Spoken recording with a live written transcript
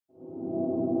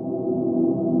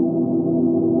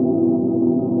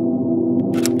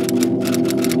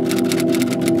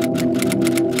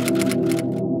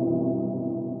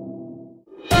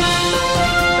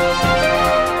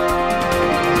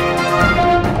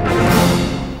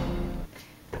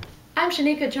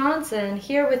Shanika Johnson,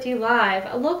 here with you live.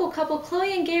 A local couple,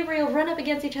 Chloe and Gabriel, run up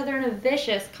against each other in a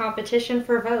vicious competition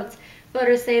for votes.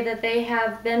 Voters say that they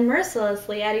have been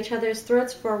mercilessly at each other's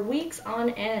throats for weeks on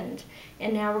end.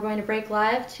 And now we're going to break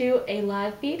live to a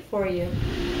live feed for you.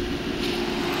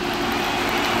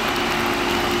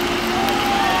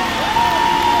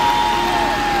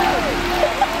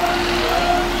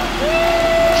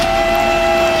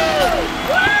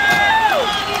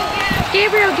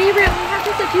 Gabriel, we have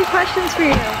just a few questions for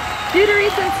you. Due to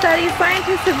recent studies,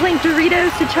 scientists have linked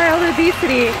Doritos to child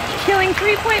obesity, killing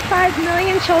 3.5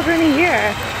 million children a year.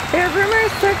 There are rumors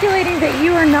circulating that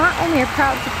you are not only a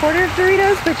proud supporter of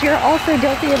Doritos, but you're also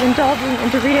guilty of indulging in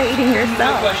Dorito eating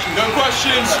yourself. No questions. No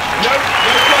questions. No questions.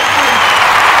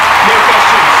 No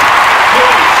questions.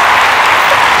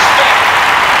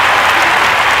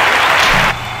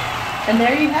 And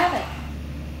there you have it.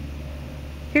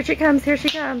 Here she comes, here she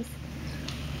comes.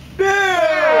 Boo! Boo!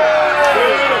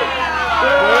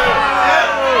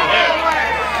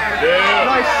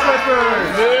 Nice slippers!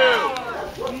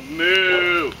 Moo!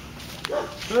 Moo!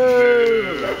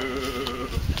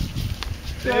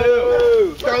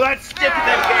 Moo! Throw that stick at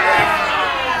that cat!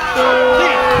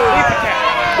 Leave the cat!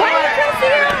 Why did you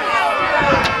see her?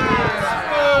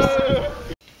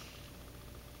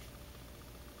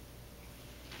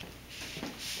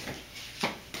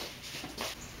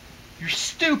 You're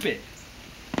stupid!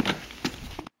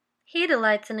 He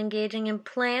delights in engaging in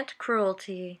plant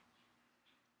cruelty.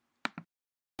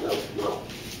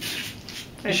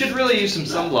 You should really use some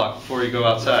sunblock before you go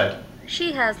outside.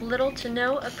 She has little to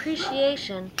no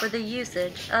appreciation for the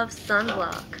usage of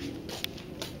sunblock.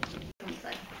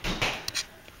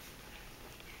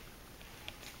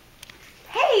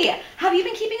 Hey, have you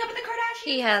been keeping up with the Kardashians?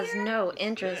 He has no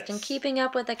interest in keeping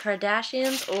up with the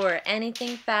Kardashians or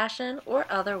anything fashion or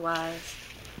otherwise.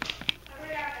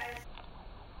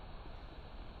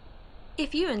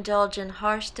 If you indulge in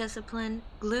harsh discipline,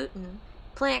 gluten,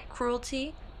 plant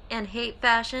cruelty, and hate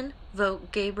fashion,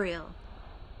 vote Gabriel.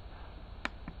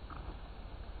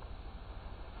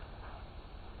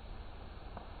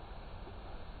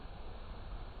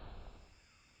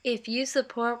 If you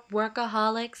support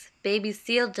workaholics, baby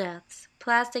seal deaths,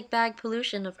 plastic bag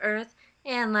pollution of Earth,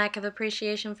 and lack of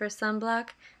appreciation for sunblock,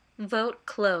 vote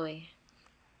Chloe.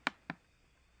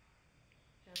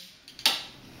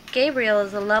 Gabriel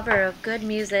is a lover of good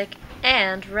music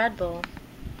and Red Bull.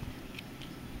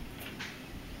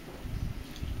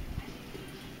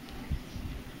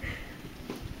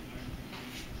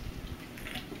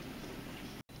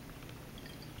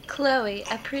 Chloe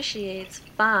appreciates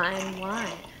fine wine.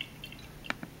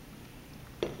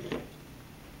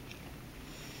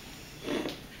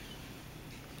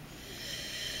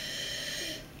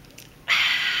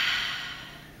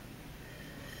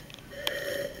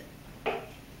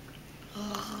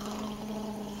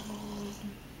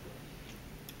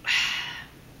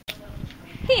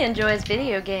 He enjoys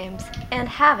video games and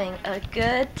having a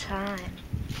good time.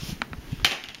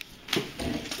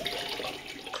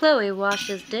 Chloe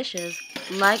washes dishes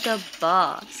like a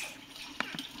boss.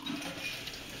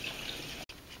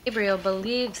 Gabriel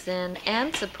believes in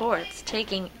and supports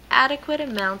taking adequate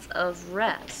amounts of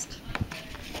rest.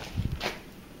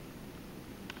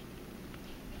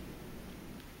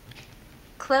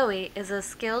 Chloe is a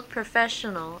skilled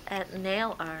professional at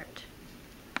nail art.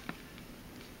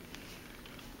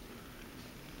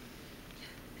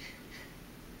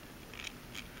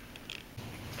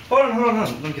 Hold on.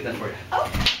 Let me get that for you.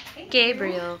 Oh,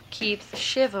 Gabriel keeps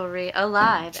chivalry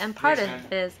alive and part of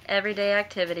his everyday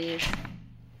activities.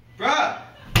 Bruh!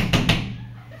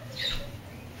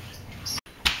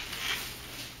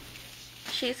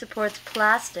 She supports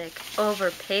plastic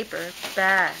over paper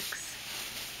bags.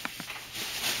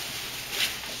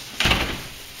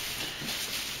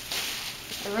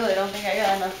 I really don't think I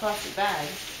got enough plastic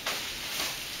bags.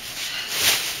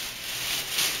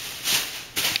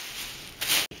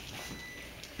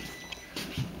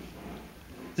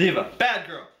 Ziva, bad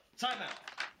girl. Time out.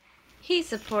 He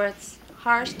supports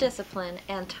harsh discipline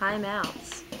and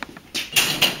timeouts.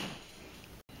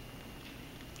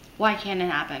 Why can't it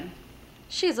happen?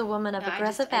 She's a woman of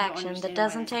aggressive I don't action that understand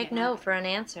doesn't why it take can't no happen. for an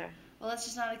answer. Well, that's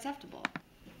just not acceptable.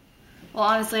 Well,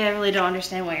 honestly, I really don't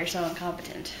understand why you're so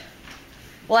incompetent.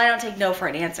 Well, I don't take no for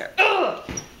an answer. Ugh!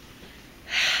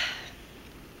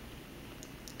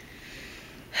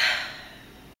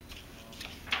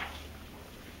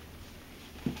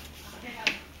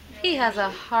 He has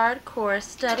a hardcore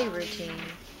study routine.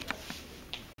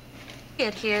 He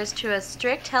adheres to a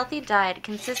strict healthy diet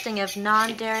consisting of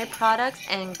non-dairy products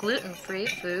and gluten-free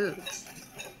foods.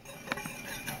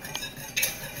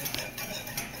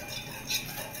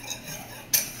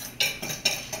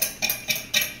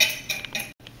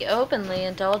 openly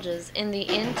indulges in the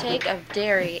intake of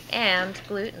dairy and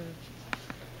gluten.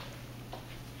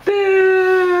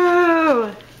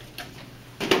 Boo!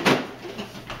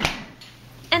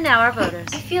 And now our voters.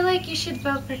 I feel like you should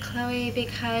vote for Chloe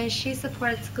because she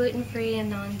supports gluten-free and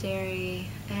non-dairy,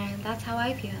 and that's how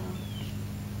I feel.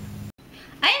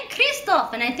 I am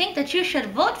Christoph, and I think that you should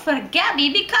vote for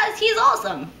Gaby because he's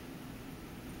awesome.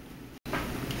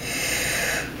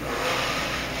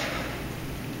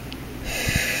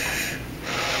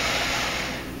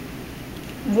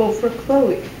 Vote for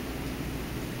Chloe,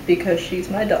 because she's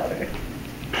my daughter.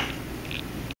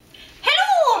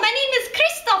 Hello, my name is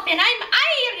Christoph, and I'm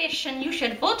Irish, and you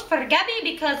should vote for Gaby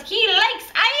because he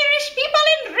likes Irish people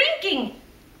and drinking.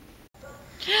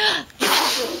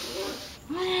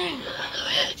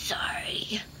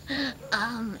 Sorry.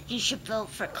 You should vote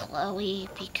for Chloe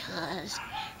because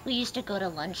we used to go to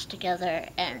lunch together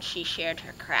and she shared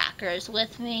her crackers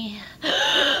with me.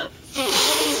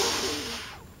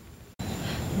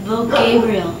 Vote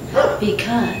Gabriel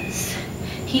because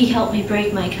he helped me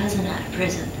break my cousin out of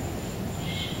prison.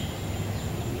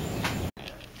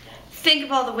 Think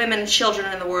of all the women and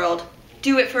children in the world.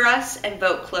 Do it for us and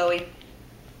vote Chloe.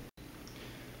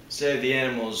 Save the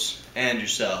animals and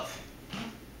yourself.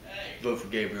 Vote for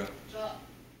Gabriel.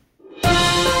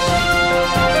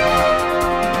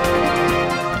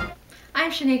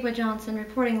 I'm Shaniqua Johnson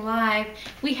reporting live.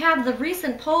 We have the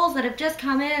recent polls that have just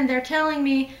come in. They're telling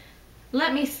me,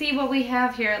 let me see what we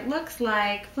have here. It looks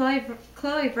like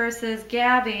Chloe versus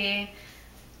Gaby.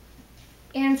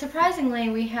 And surprisingly,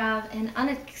 we have an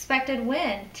unexpected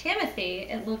win. Timothy,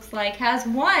 it looks like, has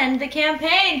won the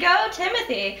campaign. Go,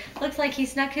 Timothy! Looks like he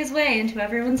snuck his way into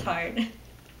everyone's heart.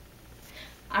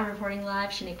 I'm reporting live,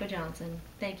 Shaniqua Johnson.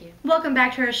 Thank you. Welcome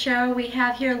back to our show. We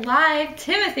have here live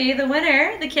Timothy, the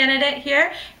winner, the candidate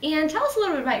here. And tell us a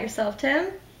little bit about yourself,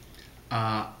 Tim.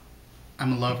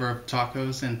 I'm a lover of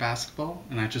tacos and basketball,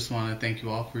 and I just want to thank you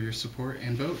all for your support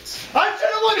and votes. I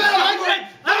should have won that!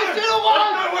 I should have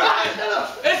won!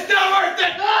 It's not worth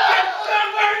it! It's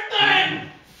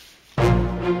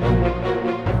not worth it!